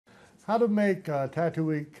How to make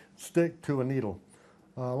tattoo ink stick to a needle.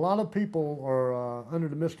 A lot of people are under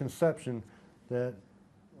the misconception that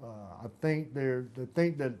I think they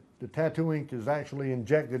think that the tattoo ink is actually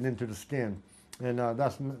injected into the skin, and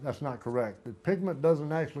that's not correct. The pigment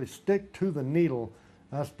doesn't actually stick to the needle.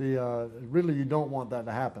 That's the really, you don't want that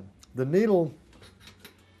to happen. The needle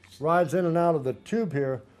rides in and out of the tube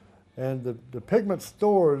here, and the pigment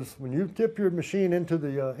stores when you dip your machine into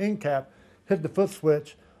the ink cap, hit the foot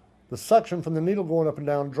switch. The suction from the needle going up and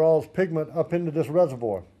down draws pigment up into this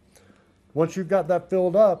reservoir. Once you've got that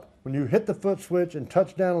filled up, when you hit the foot switch and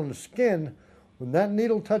touch down on the skin, when that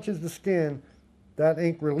needle touches the skin, that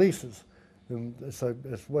ink releases. And it's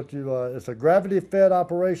a gravity-fed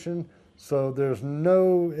operation, so there's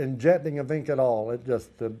no injecting of ink at all. It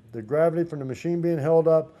just, the gravity from the machine being held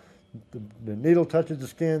up, the needle touches the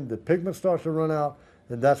skin, the pigment starts to run out,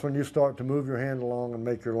 and that's when you start to move your hand along and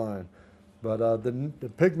make your line. But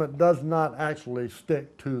the pigment does not actually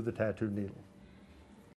stick to the tattoo needle.